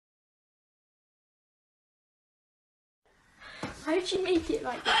How did you make it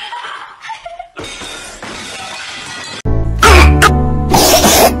like that?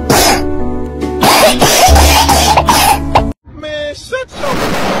 Man, shut your...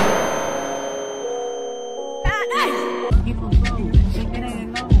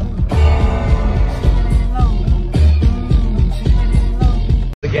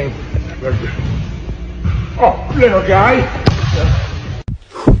 The game. Oh, little guy.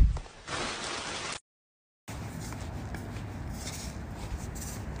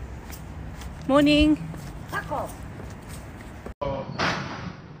 Morning.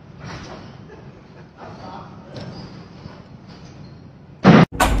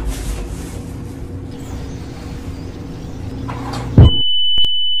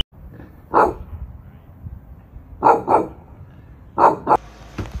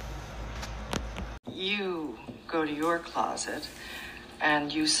 You go to your closet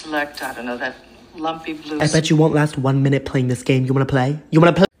and you select, I don't know, that lumpy blue... I bet you won't last 1 minute playing this game. You wanna play? You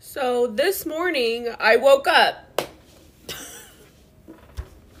wanna play? So this morning I woke up.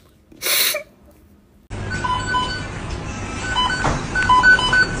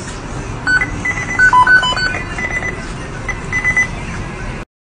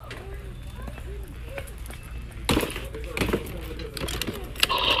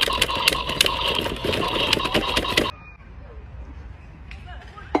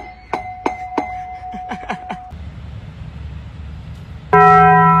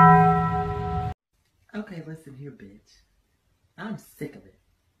 Okay, listen here, bitch. I'm sick of it.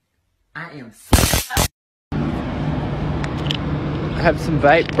 I am sick. Have some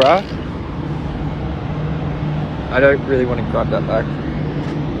vape, bruh. I don't really want to grab that back.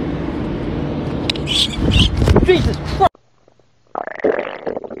 Jesus Christ!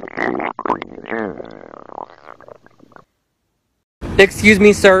 Excuse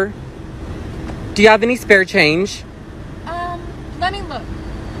me, sir. Do you have any spare change? Let me look.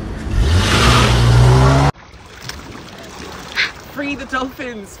 Free the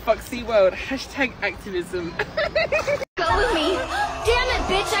dolphins. Fuck SeaWorld. Hashtag activism. Go with me. Damn it,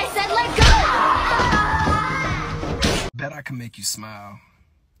 bitch, I said let go! Bet I can make you smile.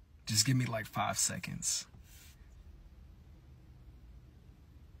 Just give me like 5 seconds.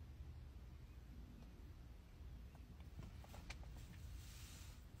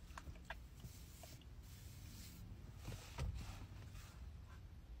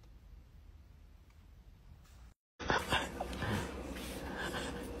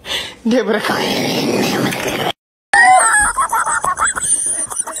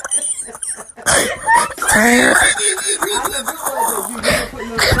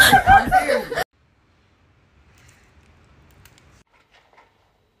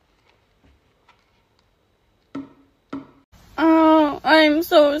 Oh, I'm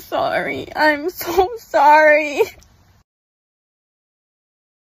so sorry. I'm so sorry.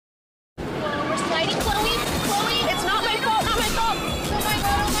 We're sliding, Chloe. Chloe, it's not my fault, not my fault. Oh my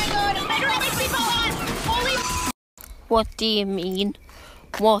god, oh my god. I don't have my seatbelt on. Holy... What do you mean?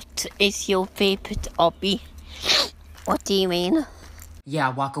 What is your favorite hobby? What do you mean? Yeah,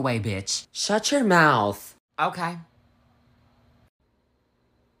 walk away, bitch. Shut your mouth. Okay.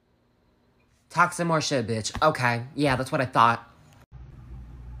 Talk some more shit, bitch. Okay. Yeah, that's what I thought.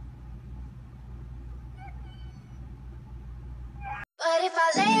 But if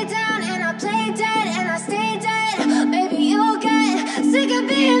I lay down and I play dead and I stay dead, maybe you'll get sick of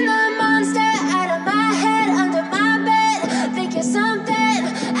being the monster out of my head, under my bed. Think you're something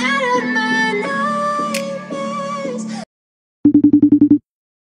out of my nightmares.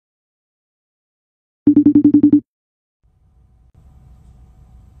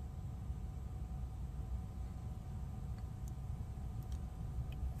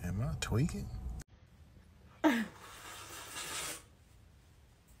 Am I tweaking?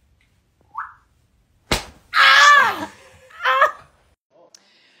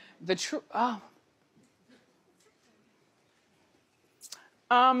 The true. Oh.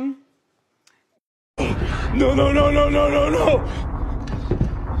 No, no, no, no, no, no, no!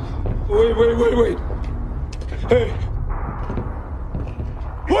 Wait, wait, wait, wait! Hey!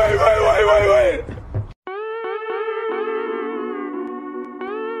 Wait, wait, wait, wait, wait!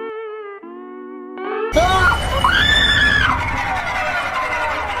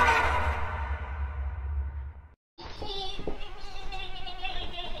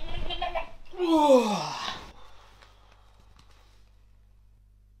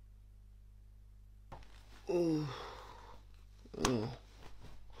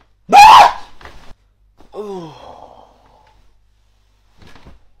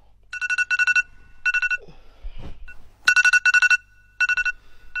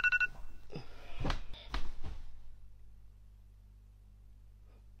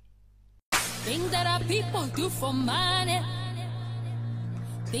 people do for money.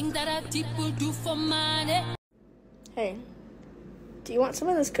 Things that people do for money. Hey, do you want some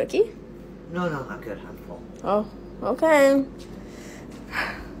of this cookie? No, I'm good. I'm full. Oh, okay.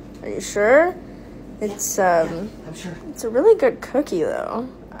 Are you sure? It's I'm sure. It's a really good cookie though.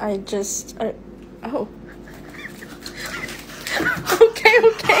 Oh.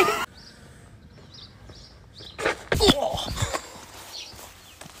 Okay.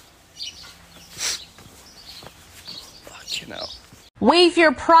 Wave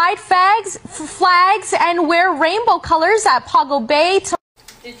your pride flags and wear rainbow colors at Pago Bay.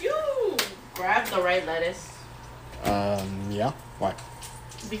 Did you grab the right lettuce? Yeah. Why?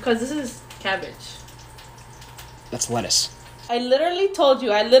 Because this is cabbage. That's lettuce. I literally told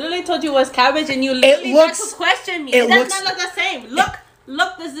you it was cabbage, and you literally tried to question me. It does not look the same. Look,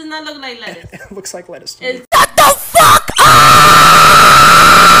 this does not look like lettuce. It looks like lettuce. It's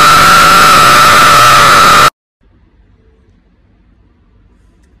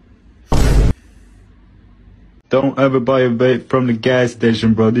Don't ever buy a vape from the gas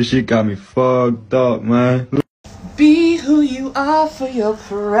station, bro. This shit got me fucked up, man. Be who you are for your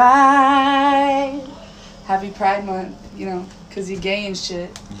pride. Happy Pride Month, you know, because you're gay and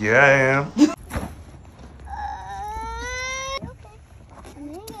shit. Yeah, I am.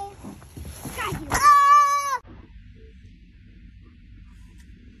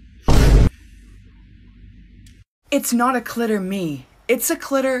 It's not a clitter me. It's a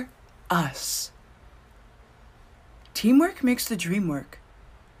clitter us. Teamwork makes the dream work.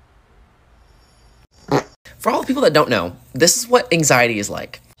 For all the people that don't know, this is what anxiety is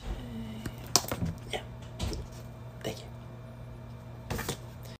like. Yeah. Thank you.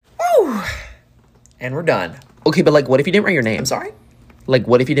 Woo! And we're done. Okay, but like, what if you didn't write your name? I'm sorry? Like,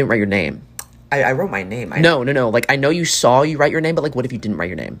 what if you didn't write your name? I wrote my name. No. Like, I know you saw you write your name, but like, what if you didn't write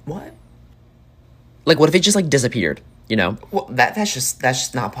your name? What? Like, what if it just like disappeared, you know? Well, that's just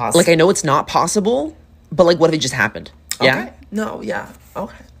not possible. Like, I know it's not possible, but like, what if it just happened? Yeah? Okay. No, yeah.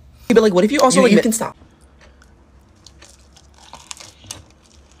 Okay. But like, what if you also you can stop.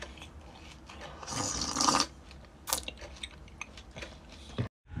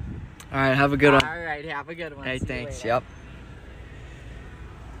 All right, have a good one. All right, have a good one. Hey, thanks. Yep.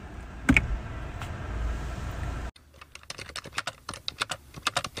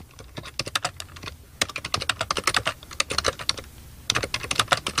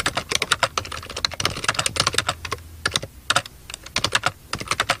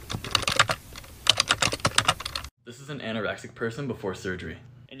 This is an anorexic person before surgery.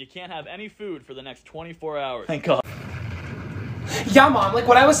 And you can't have any food for the next 24 hours. Thank God. Yeah, Mom, like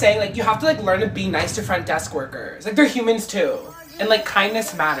what I was saying, like you have to like learn to be nice to front desk workers. Like they're humans too. And like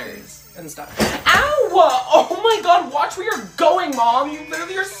kindness matters and stuff. Ow! Oh my God, watch where you're going, Mom. You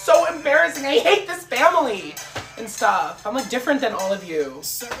literally are so embarrassing. I hate this family and stuff. I'm like different than all of you.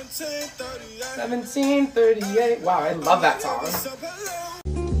 1738. Wow, I love that song.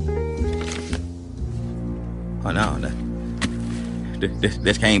 Oh no,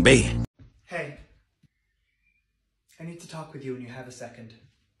 this can't be. Hey, I need to talk with you when you have a second.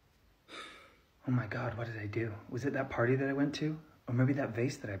 Oh my God, what did I do? Was it that party that I went to? Or maybe that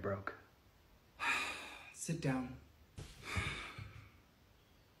vase that I broke? Sit down.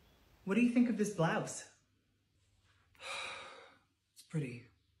 What do you think of this blouse? It's pretty.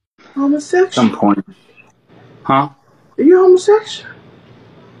 Homosexual? Some point. Huh? Are you homosexual?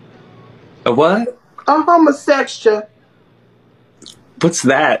 A what? A homosexual. What's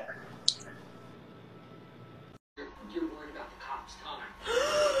that? You're worried about the cops, Connor.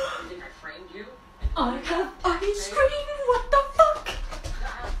 You think I framed you? I have ice cream. What the fuck?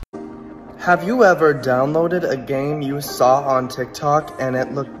 Have you ever downloaded a game you saw on TikTok and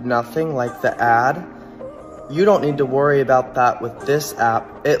it looked nothing like the ad? You don't need to worry about that with this app.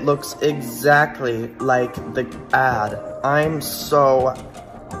 It looks exactly like the ad. I'm so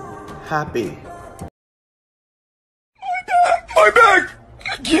happy. My back!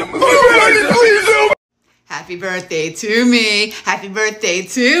 I can't believe it! Please help! Happy birthday to me. Happy birthday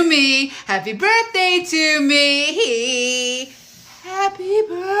to me. Happy birthday to me. Happy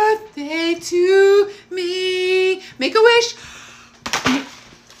birthday to me. Make a wish.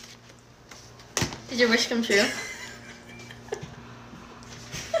 Did your wish come true?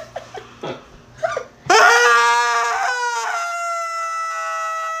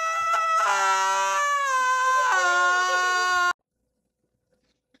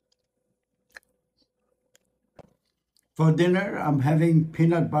 For dinner, I'm having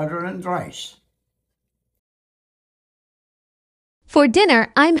peanut butter and rice. For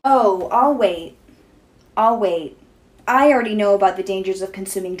dinner, I'm... Oh, I'll wait. I already know about the dangers of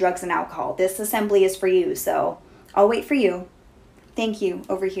consuming drugs and alcohol. This assembly is for you, so I'll wait for you. Thank you,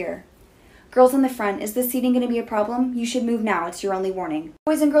 over here. Girls in the front, is this seating going to be a problem? You should move now, it's your only warning.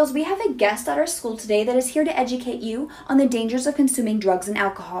 Boys and girls, we have a guest at our school today that is here to educate you on the dangers of consuming drugs and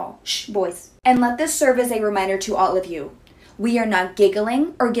alcohol. Shh, boys. And let this serve as a reminder to all of you. We are not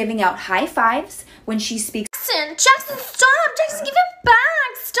giggling or giving out high fives when she speaks. Jackson, stop! Jackson, give it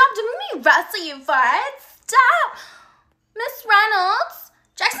back! Stop, don't make me wrestle you for it! Stop! Miss Reynolds,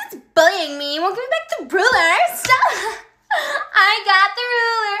 Jackson's bullying me. Won't give me back the ruler. Stop! I got the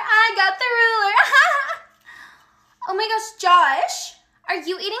ruler. I got the ruler. Oh my gosh, Josh, are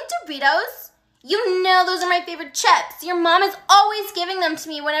you eating Doritos? You know those are my favorite chips. Your mom is always giving them to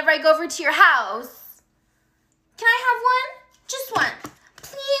me whenever I go over to your house. Can I have one? Just one.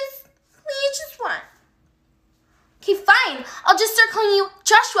 Please? Please, just one. Okay, fine. I'll just start calling you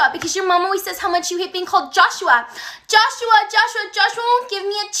Joshua because your mom always says how much you hate being called Joshua. Joshua won't give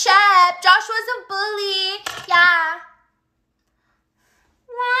me a chip. Joshua's a bully. Yeah.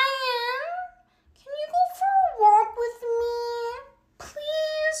 Ryan, can you go for a walk with me?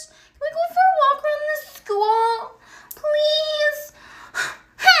 Please? Can we go for a walk around the school? Please?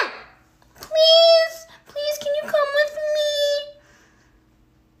 Please, can you come with me?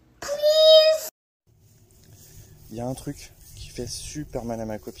 Please? Il y a un truc qui fait super mal à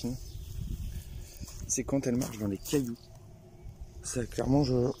ma copine. C'est quand elle marche dans les cailloux. Ça, clairement,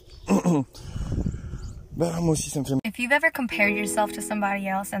 bah, moi aussi, ça me fait mal. If you've ever compared yourself to somebody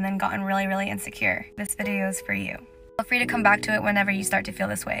else and then gotten really, really insecure, this video is for you. Feel free to come back to it whenever you start to feel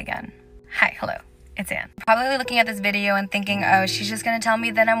this way again. Hi, hello, it's Anne. Probably looking at this video and thinking, oh, she's just gonna tell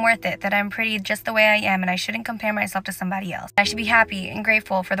me that I'm worth it, that I'm pretty just the way I am, and I shouldn't compare myself to somebody else. I should be happy and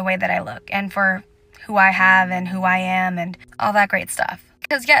grateful for the way that I look, and for who I have and who I am, and all that great stuff.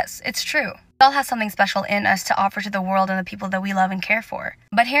 Because yes, it's true. We all have something special in us to offer to the world and the people that we love and care for.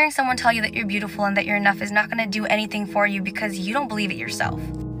 But hearing someone tell you that you're beautiful and that you're enough is not going to do anything for you because you don't believe it yourself,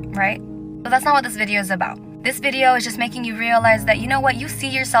 right? But that's not what this video is about. This video is just making you realize that, you know what, you see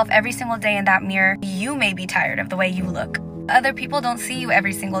yourself every single day in that mirror. You may be tired of the way you look. Other people don't see you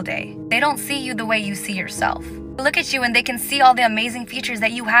every single day. They don't see you the way you see yourself. Look at you and they can see all the amazing features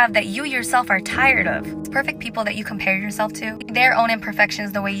that you have that you yourself are tired of. It's perfect people that you compare yourself to, their own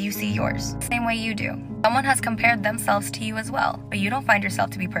imperfections the way you see yours, same way you do. Someone has compared themselves to you as well, but you don't find yourself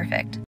to be perfect.